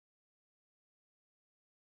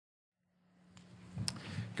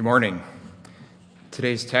Good morning.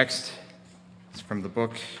 Today's text is from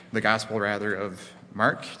the Gospel of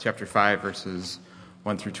Mark, chapter 5, verses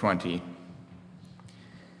 1 through 20.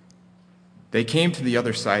 They came to the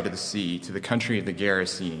other side of the sea, to the country of the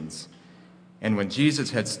Gerasenes. And when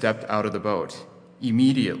Jesus had stepped out of the boat,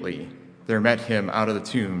 immediately there met him out of the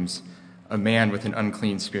tombs a man with an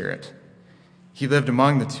unclean spirit. He lived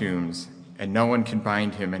among the tombs, and no one could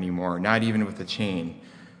bind him anymore, not even with a chain,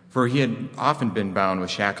 for he had often been bound with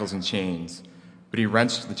shackles and chains. But he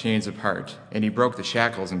wrenched the chains apart, and he broke the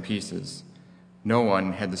shackles in pieces. No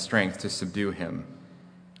one had the strength to subdue him.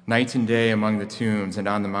 Night and day among the tombs and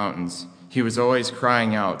on the mountains, he was always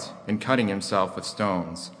crying out and cutting himself with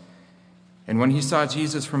stones. And when he saw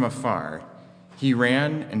Jesus from afar, he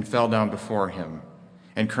ran and fell down before him.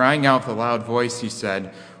 And crying out with a loud voice, he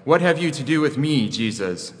said, "What have you to do with me,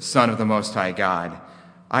 Jesus, Son of the Most High God?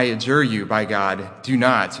 I adjure you, by God, do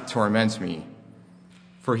not torment me."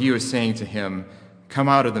 For he was saying to him, "Come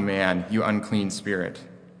out of the man, you unclean spirit."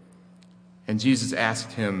 And Jesus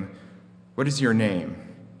asked him, "What is your name?"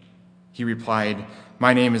 He replied,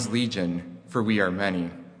 "My name is Legion, for we are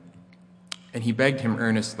many." And he begged him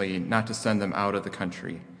earnestly not to send them out of the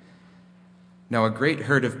country. Now a great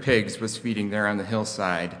herd of pigs was feeding there on the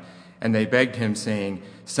hillside, and they begged him, saying,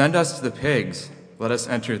 "Send us to the pigs, let us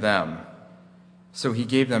enter them." So he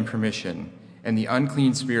gave them permission, and the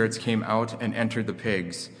unclean spirits came out and entered the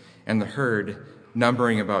pigs, and the herd,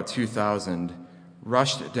 numbering about 2,000,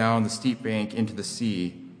 rushed down the steep bank into the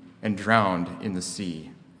sea and drowned in the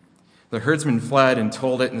sea. The herdsmen fled and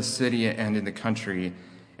told it in the city and in the country,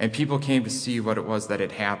 and people came to see what it was that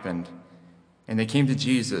had happened. And they came to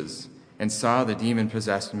Jesus and saw the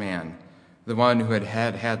demon-possessed man, the one who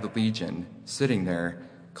had the legion, sitting there,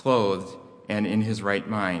 clothed and in his right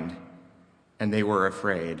mind. And they were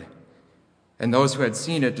afraid. And those who had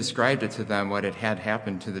seen it described it to them what had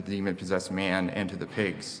happened to the demon-possessed man and to the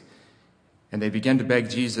pigs. And they began to beg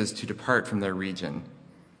Jesus to depart from their region.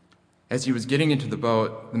 As he was getting into the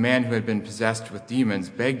boat, the man who had been possessed with demons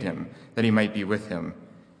begged him that he might be with him.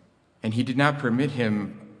 And he did not permit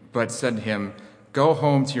him, but said to him, "Go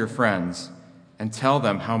home to your friends and tell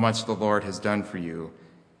them how much the Lord has done for you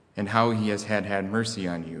and how he has had mercy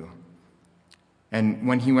on you." And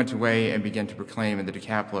when he went away and began to proclaim in the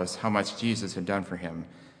Decapolis how much Jesus had done for him,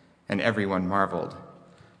 and everyone marveled.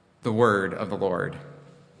 The word of the Lord.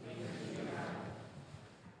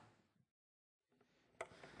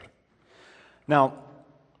 Now,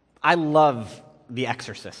 I love The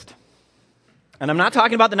Exorcist. And I'm not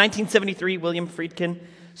talking about the 1973 William Friedkin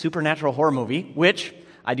supernatural horror movie, which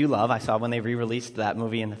I do love. I saw when they re-released that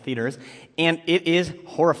movie in the theaters. And it is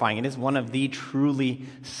horrifying. It is one of the truly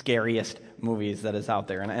scariest movies that is out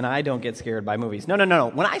there. And I don't get scared by movies. No.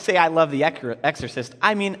 When I say I love The Exorcist,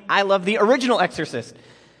 I mean I love the original Exorcist.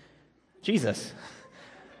 Jesus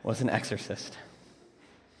was an exorcist.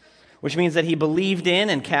 Which means that he believed in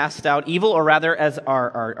and cast out evil, or rather, as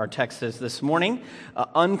our text says this morning,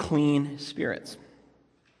 unclean spirits.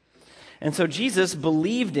 And so Jesus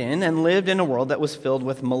believed in and lived in a world that was filled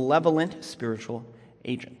with malevolent spiritual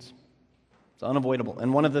agents. It's unavoidable.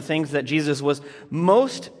 And one of the things that Jesus was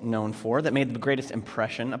most known for, that made the greatest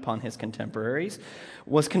impression upon his contemporaries,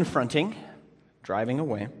 was confronting, driving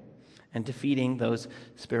away, and defeating those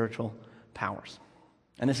spiritual powers.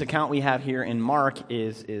 And this account we have here in Mark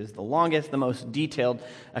is the longest, the most detailed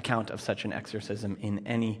account of such an exorcism in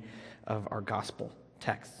any of our gospel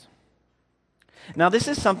texts. Now, this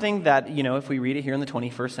is something that, if we read it here in the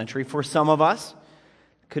 21st century, for some of us,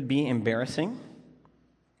 could be embarrassing.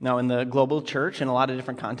 Now, in the global church, in a lot of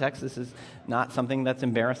different contexts, this is not something that's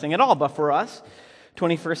embarrassing at all. But for us,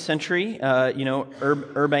 21st century,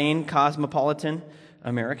 urbane, cosmopolitan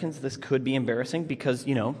Americans, this could be embarrassing because,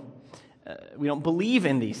 we don't believe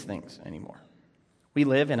in these things anymore. We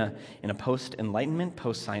live in a post-enlightenment,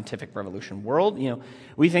 post-scientific revolution world.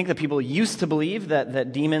 We think that people used to believe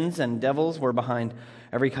that demons and devils were behind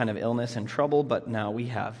every kind of illness and trouble, but now we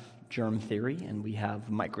have germ theory and we have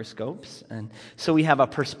microscopes. And so we have a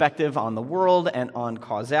perspective on the world and on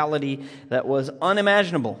causality that was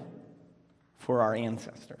unimaginable for our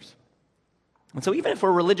ancestors. And so even if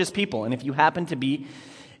we're religious people, and if you happen to be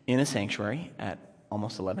in a sanctuary at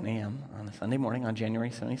almost 11 a.m. on a Sunday morning on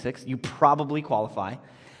January 76th, you probably qualify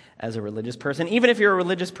as a religious person. Even if you're a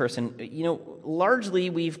religious person, largely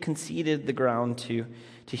we've conceded the ground to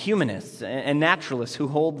humanists and naturalists who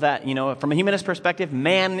hold that, from a humanist perspective,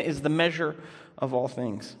 man is the measure of all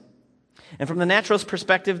things. And from the naturalist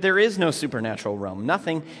perspective, there is no supernatural realm.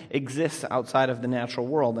 Nothing exists outside of the natural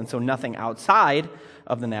world, and so nothing outside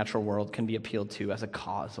of the natural world can be appealed to as a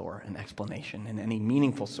cause or an explanation in any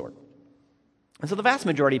meaningful sort. And so the vast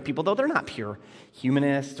majority of people, though they're not pure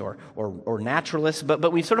humanists or naturalists,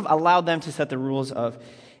 but we've sort of allowed them to set the rules of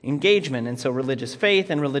engagement. And so religious faith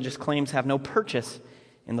and religious claims have no purchase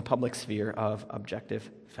in the public sphere of objective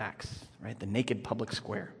facts, right? The naked public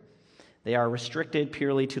square. They are restricted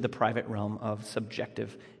purely to the private realm of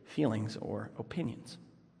subjective feelings or opinions.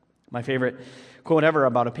 My favorite quote ever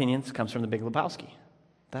about opinions comes from The Big Lebowski.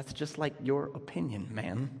 That's just like your opinion,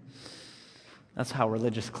 man. That's how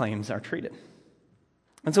religious claims are treated.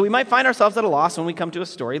 And so we might find ourselves at a loss when we come to a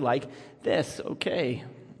story like this. Okay,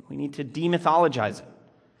 we need to demythologize it.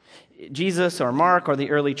 Jesus or Mark or the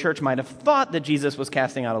early church might have thought that Jesus was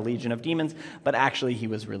casting out a legion of demons, but actually he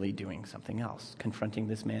was really doing something else, confronting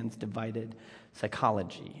this man's divided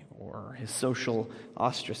psychology or his social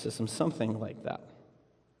ostracism, something like that.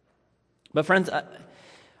 But friends,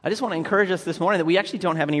 I just want to encourage us this morning that we actually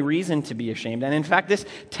don't have any reason to be ashamed. And in fact, this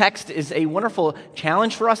text is a wonderful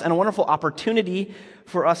challenge for us and a wonderful opportunity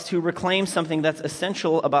for us to reclaim something that's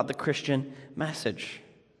essential about the Christian message.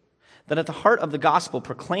 That at the heart of the gospel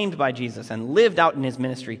proclaimed by Jesus and lived out in his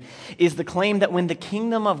ministry is the claim that when the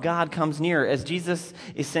kingdom of God comes near, as Jesus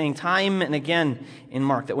is saying time and again in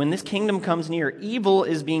Mark, that when this kingdom comes near, evil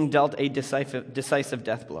is being dealt a decisive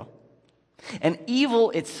death blow. And evil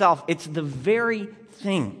itself, it's the very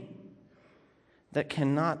thing that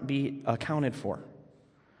cannot be accounted for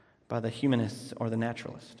by the humanist or the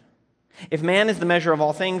naturalist. If man is the measure of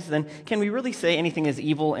all things, then can we really say anything is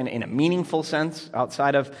evil in a meaningful sense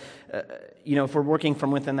outside of, if we're working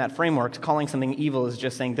from within that framework, calling something evil is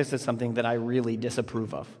just saying this is something that I really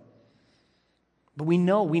disapprove of. But we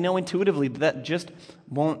know intuitively that just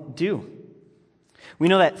won't do. We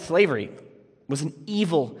know that slavery was an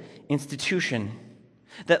evil institution,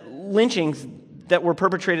 that lynchings that were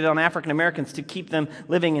perpetrated on African Americans to keep them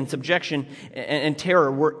living in subjection and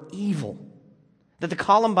terror were evil. That the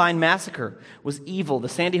Columbine massacre was evil. The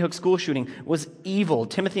Sandy Hook school shooting was evil.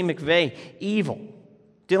 Timothy McVeigh, evil.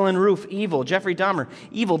 Dylan Roof, evil. Jeffrey Dahmer,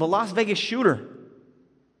 evil. The Las Vegas shooter,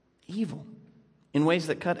 evil. In ways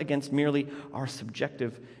that cut against merely our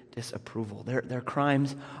subjective disapproval. Their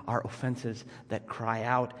crimes are offenses that cry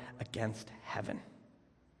out against heaven.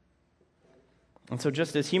 And so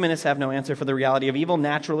just as humanists have no answer for the reality of evil,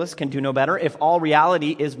 naturalists can do no better. If all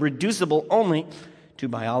reality is reducible only to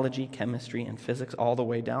biology, chemistry, and physics all the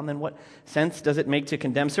way down, then what sense does it make to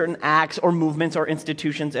condemn certain acts or movements or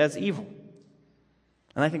institutions as evil?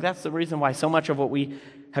 And I think that's the reason why so much of what we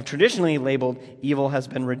have traditionally labeled evil has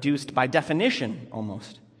been reduced by definition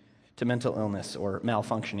almost to mental illness or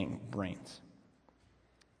malfunctioning brains.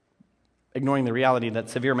 Ignoring the reality that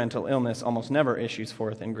severe mental illness almost never issues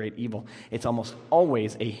forth in great evil. It's almost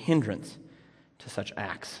always a hindrance to such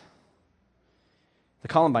acts. The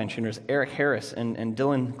Columbine shooters, Eric Harris and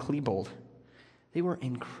Dylan Klebold, they were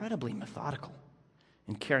incredibly methodical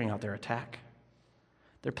in carrying out their attack.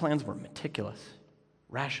 Their plans were meticulous,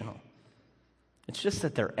 rational. It's just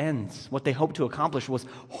that their ends, what they hoped to accomplish, was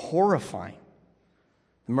horrifying.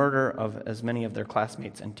 The murder of as many of their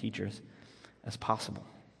classmates and teachers as possible.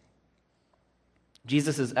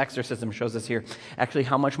 Jesus' exorcism shows us here actually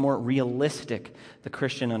how much more realistic the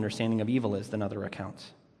Christian understanding of evil is than other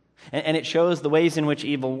accounts. And it shows the ways in which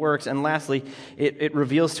evil works. And lastly, it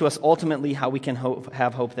reveals to us ultimately how we can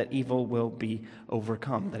have hope that evil will be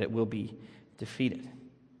overcome, that it will be defeated.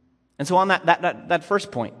 And so on that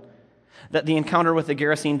first point, that the encounter with the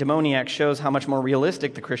Gerasene demoniac shows how much more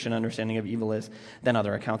realistic the Christian understanding of evil is than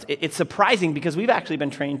other accounts. It's surprising because we've actually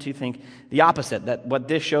been trained to think the opposite, that what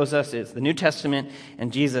this shows us is the New Testament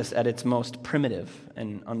and Jesus at its most primitive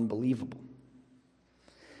and unbelievable.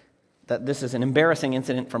 That this is an embarrassing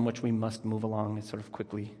incident from which we must move along as sort of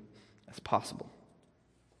quickly as possible.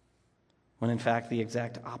 When in fact the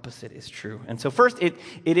exact opposite is true. And so first, it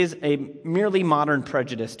is a merely modern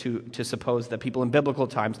prejudice to suppose that people in biblical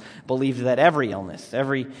times believed that every illness,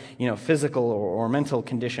 every physical or mental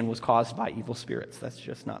condition was caused by evil spirits. That's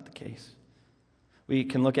just not the case. We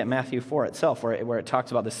can look at Matthew 4 itself, where it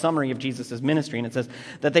talks about the summary of Jesus' ministry, and it says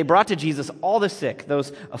that they brought to Jesus all the sick,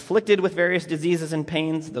 those afflicted with various diseases and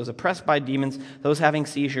pains, those oppressed by demons, those having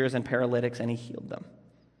seizures and paralytics, and he healed them.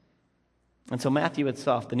 And so Matthew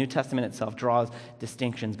itself, the New Testament itself, draws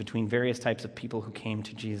distinctions between various types of people who came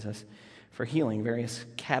to Jesus for healing, various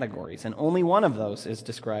categories. And only one of those is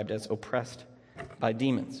described as oppressed by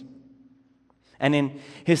demons. And in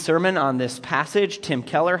his sermon on this passage, Tim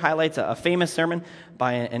Keller highlights a famous sermon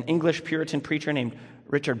by an English Puritan preacher named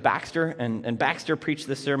Richard Baxter. And Baxter preached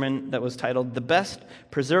this sermon that was titled, "The Best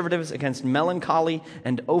Preservatives Against Melancholy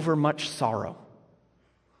and Overmuch Sorrow,"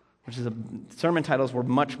 which is sermon titles were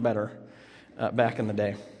much better back in the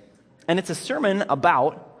day. And it's a sermon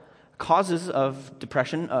about causes of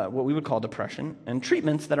depression, what we would call depression, and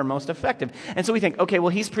treatments that are most effective. And so we think, okay, well,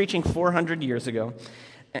 he's preaching 400 years ago,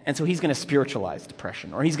 and so he's going to spiritualize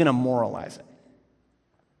depression, or he's going to moralize it.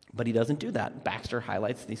 But he doesn't do that. Baxter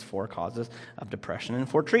highlights these 4 causes of depression and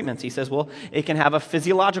 4 treatments. He says, well, it can have a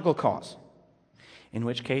physiological cause, in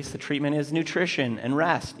which case the treatment is nutrition and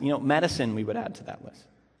rest. Medicine we would add to that list.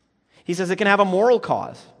 He says it can have a moral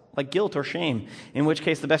cause, like guilt or shame, in which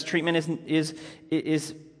case the best treatment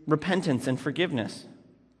is repentance and forgiveness.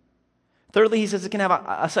 Thirdly, he says it can have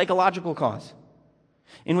a psychological cause,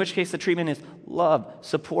 in which case the treatment is love,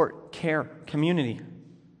 support, care, community.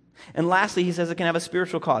 And lastly, he says it can have a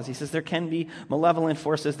spiritual cause. He says there can be malevolent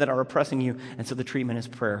forces that are oppressing you, and so the treatment is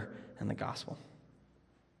prayer and the gospel.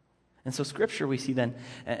 And so Scripture, we see then,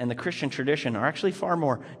 and the Christian tradition are actually far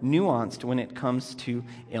more nuanced when it comes to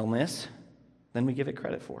illness than we give it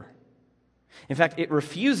credit for. In fact, it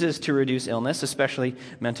refuses to reduce illness, especially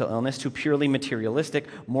mental illness, to purely materialistic,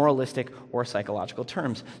 moralistic, or psychological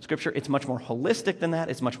terms. Scripture, it's much more holistic than that.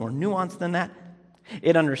 It's much more nuanced than that.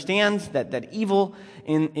 It understands that evil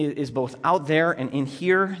is both out there and in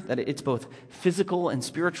here, that it's both physical and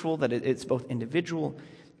spiritual, that it's both individual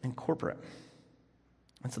and corporate.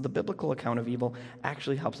 And so the biblical account of evil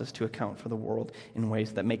actually helps us to account for the world in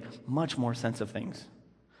ways that make much more sense of things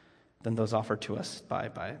than those offered to us by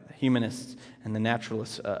the humanists and the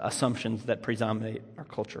naturalist assumptions that predominate our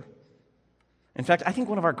culture. In fact, I think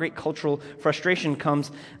one of our great cultural frustration comes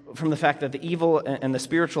from the fact that the evil and the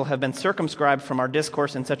spiritual have been circumscribed from our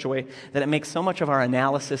discourse in such a way that it makes so much of our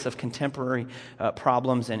analysis of contemporary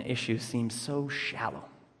problems and issues seem so shallow.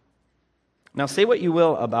 Now, say what you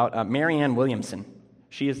will about Marianne Williamson.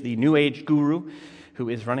 She is the New Age guru who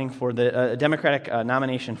is running for the Democratic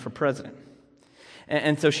nomination for president.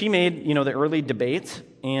 And so she made, the early debates,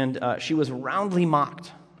 and she was roundly mocked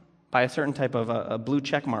by a certain type of a blue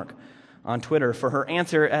check mark on Twitter for her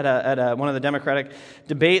answer at one of the Democratic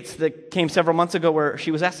debates that came several months ago, where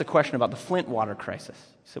she was asked a question about the Flint water crisis.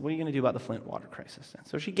 She said, what are you going to do about the Flint water crisis? And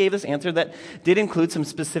so she gave this answer that did include some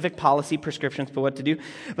specific policy prescriptions for what to do.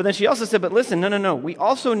 But then she also said, but listen, no. We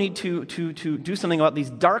also need to do something about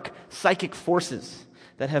these dark psychic forces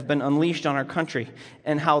that have been unleashed on our country,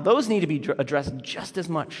 and how those need to be addressed just as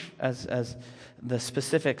much as the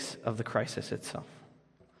specifics of the crisis itself.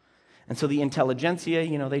 And so the intelligentsia,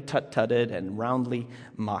 they tut-tutted and roundly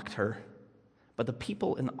mocked her. But the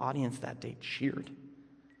people in the audience that day cheered,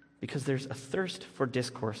 because there's a thirst for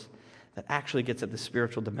discourse that actually gets at the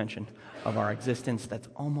spiritual dimension of our existence that's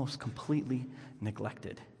almost completely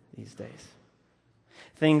neglected these days.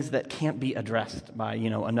 Things that can't be addressed by,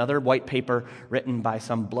 another white paper written by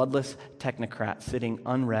some bloodless technocrat sitting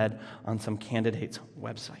unread on some candidate's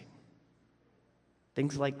website.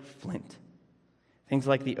 Things like Flint. Things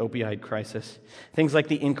like the opioid crisis. Things like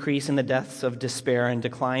the increase in the deaths of despair and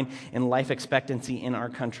decline in life expectancy in our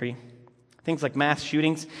country. Things like mass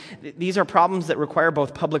shootings. These are problems that require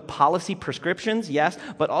both public policy prescriptions, yes,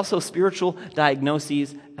 but also spiritual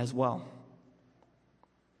diagnoses as well.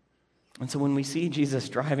 And so when we see Jesus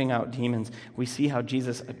driving out demons, we see how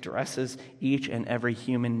Jesus addresses each and every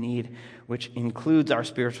human need, which includes our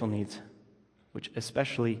spiritual needs, which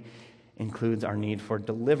especially includes our need for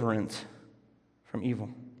deliverance from evil.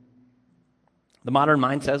 The modern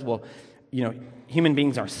mind says, well, human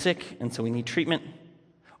beings are sick, and so we need treatment,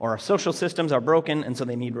 or our social systems are broken, and so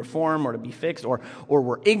they need reform or to be fixed, or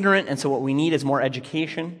we're ignorant, and so what we need is more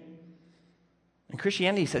education. And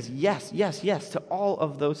Christianity says yes to all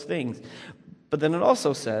of those things. But then it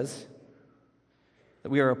also says that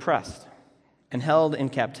we are oppressed and held in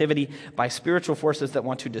captivity by spiritual forces that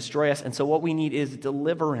want to destroy us. And so what we need is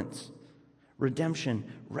deliverance, redemption,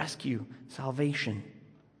 rescue, salvation.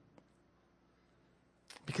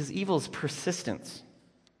 Because evil's persistence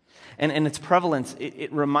and its prevalence,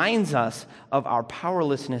 it reminds us of our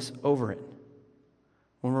powerlessness over it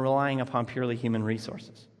when we're relying upon purely human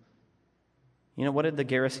resources. What did the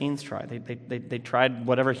Gerasenes try? They tried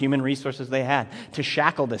whatever human resources they had to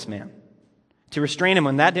shackle this man, to restrain him.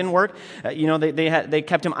 When that didn't work, they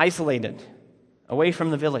kept him isolated, away from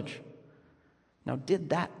the village. Now, did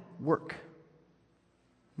that work?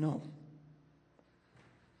 No.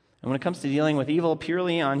 And when it comes to dealing with evil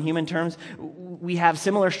purely on human terms, we have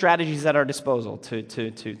similar strategies at our disposal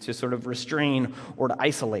to sort of restrain or to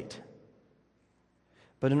isolate.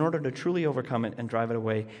 But in order to truly overcome it and drive it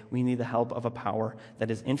away, we need the help of a power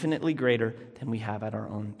that is infinitely greater than we have at our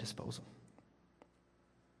own disposal.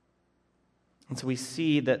 And so we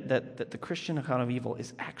see that the Christian account of evil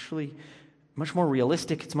is actually much more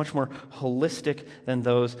realistic. It's much more holistic than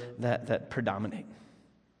those that predominate.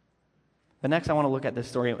 But next I want to look at this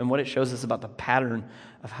story and what it shows us about the pattern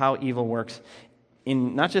of how evil works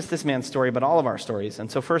in not just this man's story, but all of our stories.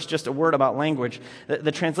 And so first, just a word about language.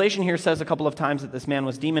 The translation here says a couple of times that this man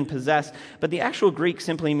was demon-possessed, but the actual Greek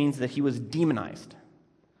simply means that he was demonized,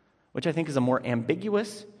 which I think is a more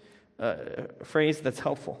ambiguous phrase that's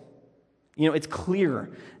helpful. It's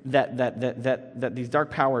clear that these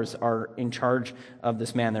dark powers are in charge of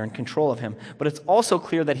this man. They're in control of him. But it's also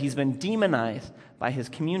clear that he's been demonized by his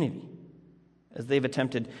community as they've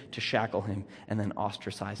attempted to shackle him and then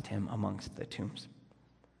ostracized him amongst the tombs.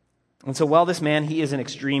 And so while this man, he is an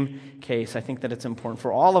extreme case, I think that it's important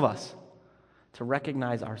for all of us to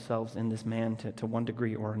recognize ourselves in this man to one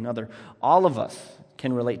degree or another. All of us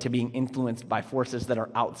can relate to being influenced by forces that are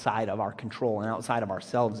outside of our control and outside of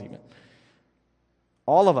ourselves even.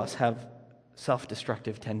 All of us have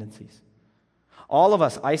self-destructive tendencies. All of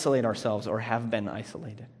us isolate ourselves or have been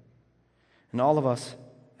isolated. And all of us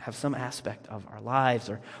have some aspect of our lives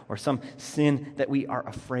or some sin that we are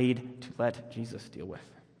afraid to let Jesus deal with.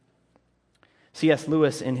 C.S.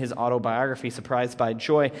 Lewis, in his autobiography, Surprised by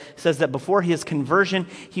Joy, says that before his conversion,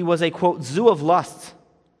 he was a, quote, zoo of lusts,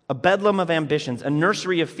 a bedlam of ambitions, a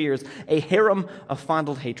nursery of fears, a harem of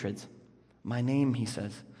fondled hatreds. My name, he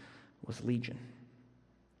says, was Legion.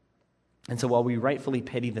 And so while we rightfully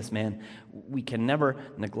pity this man, we can never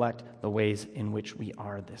neglect the ways in which we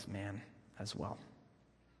are this man as well.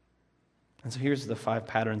 And so here's the 5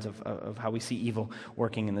 patterns of how we see evil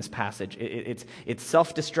working in this passage. It's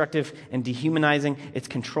self-destructive and dehumanizing. It's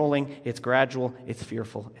controlling. It's gradual. It's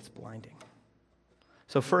fearful. It's blinding.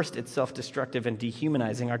 So first, it's self-destructive and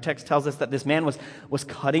dehumanizing. Our text tells us that this man was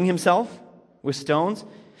cutting himself with stones.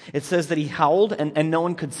 It says that he howled and no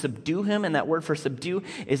one could subdue him. And that word for subdue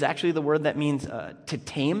is actually the word that means to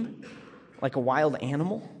tame, like a wild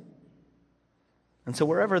animal. And so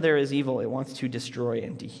wherever there is evil, it wants to destroy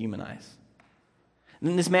and dehumanize.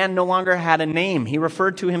 And this man no longer had a name. He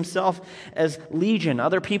referred to himself as Legion.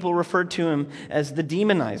 Other people referred to him as the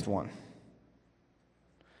demonized one.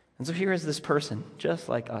 And so here is this person, just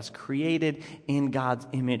like us, created in God's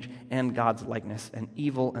image and God's likeness. And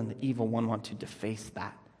evil and the evil one want to deface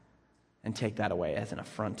that and take that away as an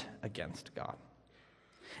affront against God.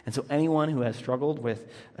 And so anyone who has struggled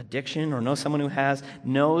with addiction or knows someone who has,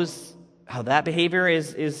 knows how that behavior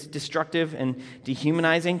is destructive and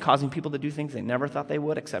dehumanizing, causing people to do things they never thought they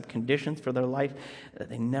would, accept conditions for their life that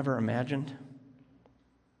they never imagined.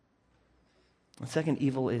 The second,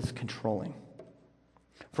 evil is controlling.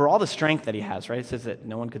 For all the strength that he has, right? It says that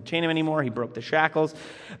no one could chain him anymore. He broke the shackles.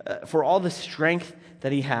 For all the strength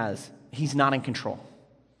that he has, he's not in control.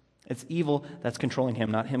 It's evil that's controlling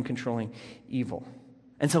him, not him controlling evil.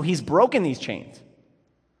 And so he's broken these chains.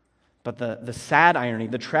 But the sad irony,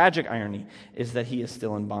 the tragic irony, is that he is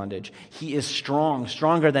still in bondage. He is strong,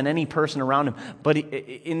 stronger than any person around him. But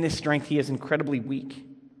in this strength, he is incredibly weak.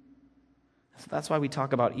 So that's why we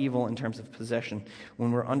talk about evil in terms of possession.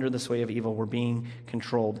 When we're under the sway of evil, we're being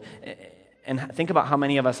controlled. And think about how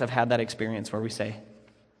many of us have had that experience where we say,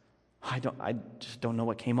 I just don't know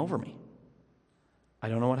what came over me. I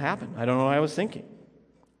don't know what happened. I don't know what I was thinking.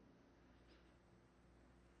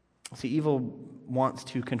 See, evil wants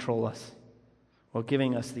to control us while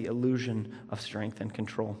giving us the illusion of strength and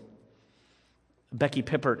control. Becky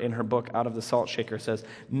Pippert, in her book Out of the Salt Shaker, says,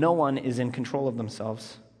 no one is in control of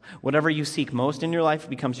themselves. Whatever you seek most in your life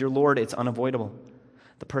becomes your Lord. It's unavoidable.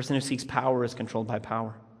 The person who seeks power is controlled by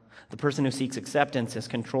power. The person who seeks acceptance is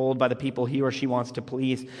controlled by the people he or she wants to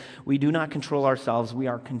please. We do not control ourselves. We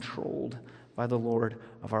are controlled by the Lord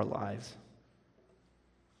of our lives.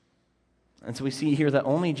 And so we see here that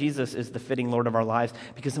only Jesus is the fitting Lord of our lives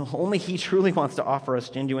because only he truly wants to offer us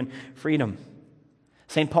genuine freedom.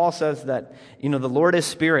 St. Paul says that, the Lord is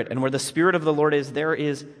spirit, and where the spirit of the Lord is, there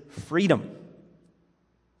is freedom.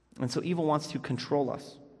 And so evil wants to control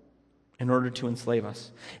us in order to enslave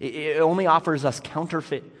us. It only offers us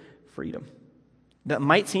counterfeit freedom. That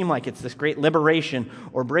might seem like it's this great liberation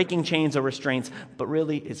or breaking chains or restraints, but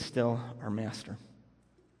really it's still our master.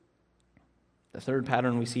 The third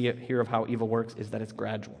pattern we see here of how evil works is that it's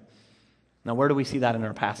gradual. Now, where do we see that in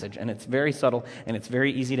our passage? And it's very subtle and it's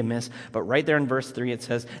very easy to miss, but right there in verse 3 it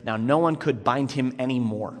says, now no one could bind him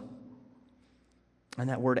anymore. And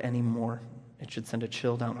that word anymore, it should send a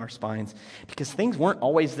chill down our spines because things weren't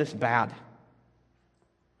always this bad.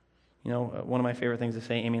 One of my favorite things to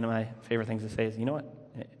say, Amy and my favorite things to say is, you know what?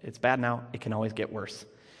 It's bad now. It can always get worse.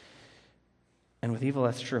 And with evil,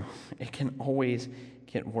 that's true. It can always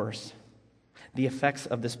get worse. The effects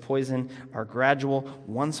of this poison are gradual,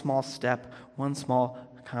 one small step, one small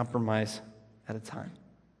compromise at a time.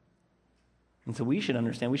 And so we should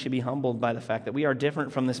understand, we should be humbled by the fact that we are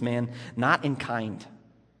different from this man, not in kind,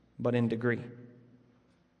 but in degree.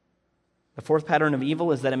 The fourth pattern of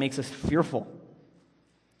evil is that it makes us fearful.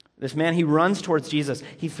 This man, he runs towards Jesus.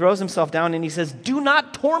 He throws himself down and he says, "Do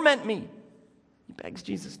not torment me." He begs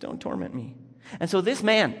Jesus, "Don't torment me." And so this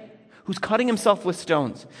man, who's cutting himself with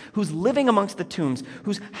stones, who's living amongst the tombs,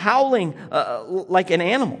 who's howling like an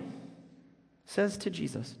animal, says to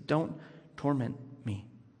Jesus, "Don't torment me."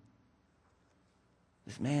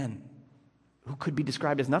 This man, who could be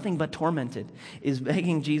described as nothing but tormented, is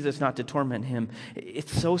begging Jesus not to torment him.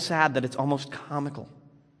 It's so sad that it's almost comical.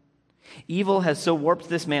 Evil has so warped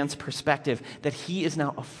this man's perspective that he is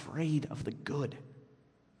now afraid of the good.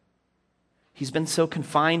 He's been so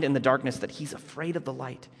confined in the darkness that he's afraid of the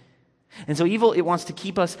light. And so evil, it wants to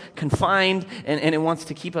keep us confined and it wants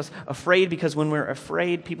to keep us afraid, because when we're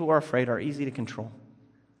afraid, people who are afraid are easy to control.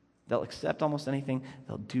 They'll accept almost anything.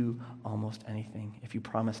 They'll do almost anything if you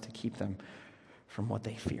promise to keep them from what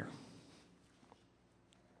they fear.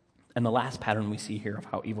 And the last pattern we see here of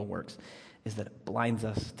how evil works is that it blinds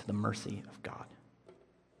us to the mercy of God,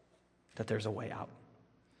 that there's a way out.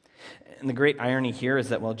 And the great irony here is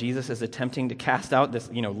that while Jesus is attempting to cast out this,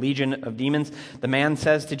 legion of demons, the man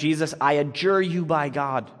says to Jesus, "I adjure you by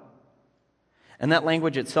God." And that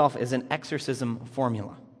language itself is an exorcism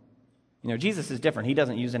formula. Jesus is different. He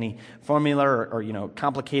doesn't use any formula or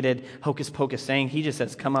complicated hocus pocus saying. He just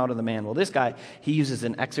says, "Come out of the man." Well, this guy, he uses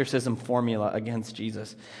an exorcism formula against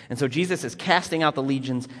Jesus. And so Jesus is casting out the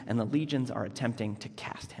legions, and the legions are attempting to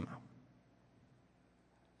cast him out.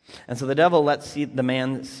 And so the devil lets the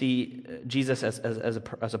man see Jesus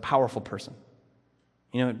as a powerful person.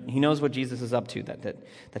 He knows what Jesus is up to,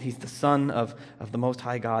 that he's the Son of the Most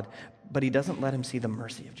High God, but he doesn't let him see the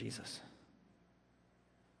mercy of Jesus.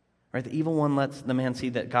 Right? The evil one lets the man see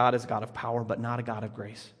that God is a God of power, but not a God of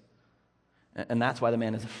grace. And that's why the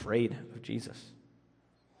man is afraid of Jesus.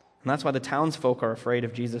 And that's why the townsfolk are afraid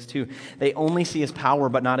of Jesus too. They only see his power,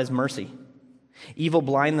 but not his mercy. Evil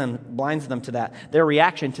blinds them to that. Their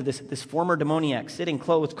reaction to this former demoniac, sitting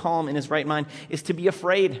clothed, calm in his right mind, is to be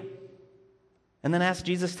afraid and then ask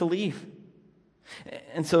Jesus to leave.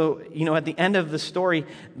 And so, at the end of the story,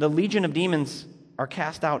 the legion of demons are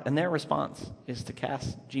cast out, and their response is to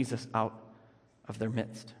cast Jesus out of their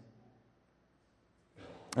midst.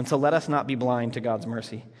 And so let us not be blind to God's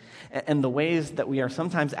mercy and the ways that we are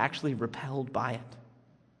sometimes actually repelled by it,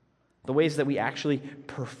 the ways that we actually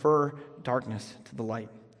prefer darkness to the light.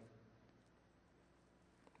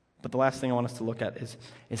 But the last thing I want us to look at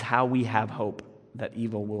is how we have hope that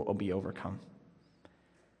evil will be overcome.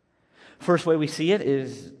 First way we see it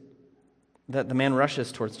is that the man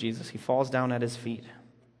rushes towards Jesus. He falls down at his feet.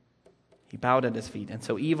 He bowed at his feet. And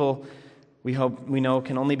so evil, we know,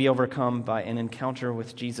 can only be overcome by an encounter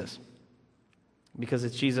with Jesus. Because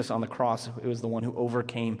it's Jesus on the cross who was the one who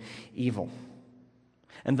overcame evil.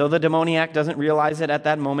 And though the demoniac doesn't realize it at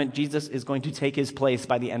that moment, Jesus is going to take his place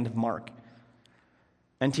by the end of Mark.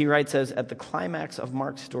 N.T. Wright says, at the climax of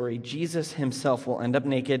Mark's story, Jesus himself will end up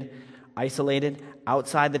naked, isolated,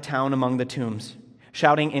 outside the town among the tombs,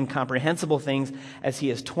 shouting incomprehensible things as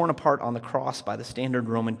he is torn apart on the cross by the standard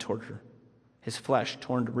Roman torture, his flesh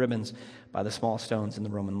torn to ribbons by the small stones in the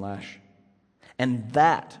Roman lash. And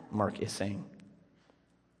that, Mark is saying,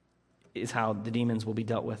 is how the demons will be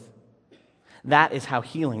dealt with. That is how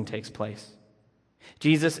healing takes place.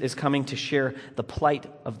 Jesus is coming to share the plight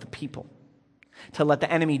of the people, to let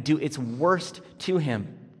the enemy do its worst to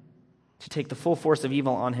him, to take the full force of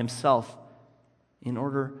evil on himself in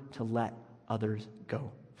order to let others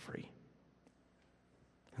go free.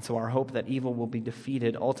 And so our hope that evil will be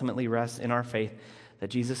defeated ultimately rests in our faith that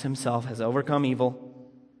Jesus himself has overcome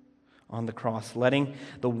evil on the cross, letting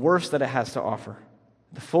the worst that it has to offer,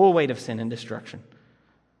 the full weight of sin and destruction,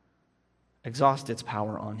 exhaust its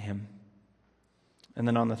power on him. And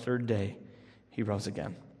then on the third day, he rose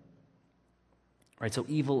again. Right, so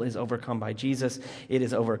evil is overcome by Jesus. It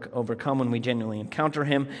is overcome when we genuinely encounter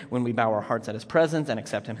him, when we bow our hearts at his presence and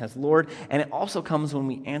accept him as Lord. And it also comes when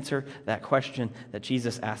we answer that question that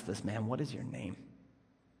Jesus asked this man, "What is your name?"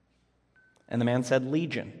 And the man said,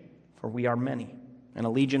 "Legion, for we are many." And a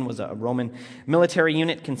legion was a Roman military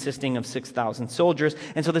unit consisting of 6,000 soldiers.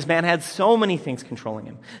 And so this man had so many things controlling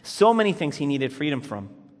him, so many things he needed freedom from.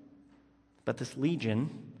 But this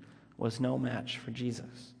legion was no match for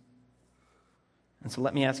Jesus. And so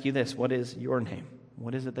let me ask you this. What is your name?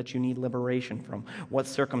 What is it that you need liberation from? What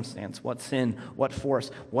circumstance? What sin? What force?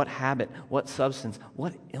 What habit? What substance?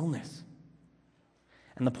 What illness?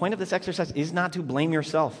 And the point of this exercise is not to blame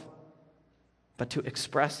yourself, but to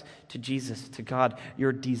express to Jesus, to God,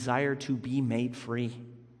 your desire to be made free.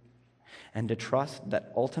 and to trust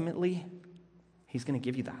that ultimately he's going to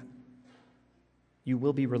give you that. You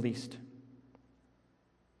will be released.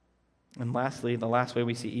 And lastly, the last way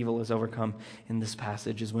we see evil is overcome in this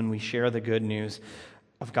passage is when we share the good news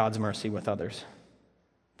of God's mercy with others.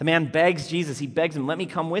 The man begs Jesus, he begs him, let me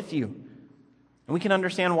come with you. And we can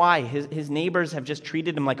understand why. His neighbors have just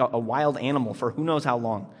treated him like a wild animal for who knows how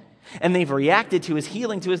long. And they've reacted to his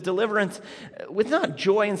healing, to his deliverance, with not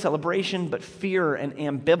joy and celebration, but fear and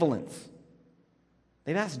ambivalence.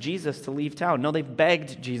 They've asked Jesus to leave town. No, they've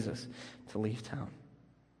begged Jesus to leave town.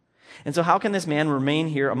 And so how can this man remain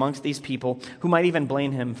here amongst these people who might even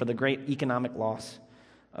blame him for the great economic loss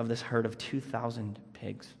of this herd of 2,000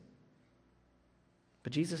 pigs?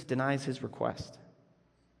 But Jesus denies his request.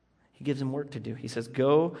 He gives him work to do. He says,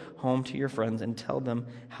 go home to your friends and tell them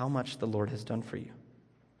how much the Lord has done for you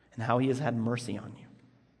and how he has had mercy on you.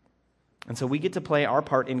 And so we get to play our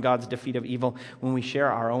part in God's defeat of evil when we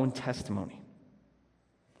share our own testimony.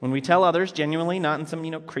 When we tell others genuinely, not in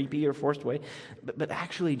some creepy or forced way, but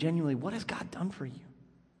actually genuinely, what has God done for you?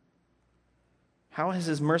 How has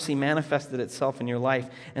his mercy manifested itself in your life?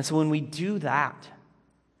 And so when we do that,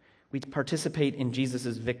 we participate in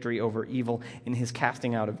Jesus' victory over evil, in his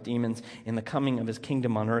casting out of demons, in the coming of his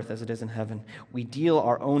kingdom on earth as it is in heaven. We deal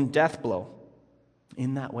our own death blow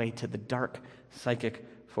in that way to the dark psychic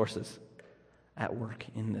forces at work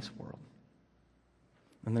in this world.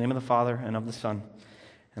 In the name of the Father, and of the Son,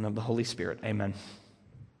 and of the Holy Spirit, amen.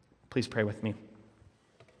 Please pray with me.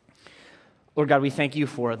 Lord God, we thank you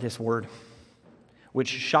for this word, which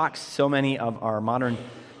shocks so many of our modern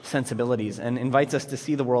sensibilities and invites us to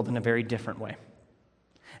see the world in a very different way.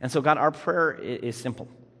 And so, God, our prayer is simple.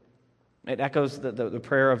 It echoes the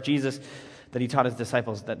prayer of Jesus that he taught his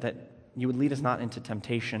disciples, that you would lead us not into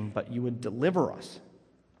temptation, but you would deliver us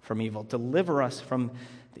from evil, deliver us from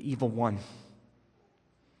the evil one.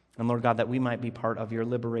 And Lord God, that we might be part of your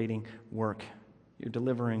liberating work, your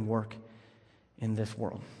delivering work in this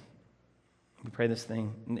world. We pray this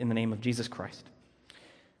thing in the name of Jesus Christ,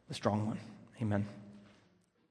 the strong one. Amen.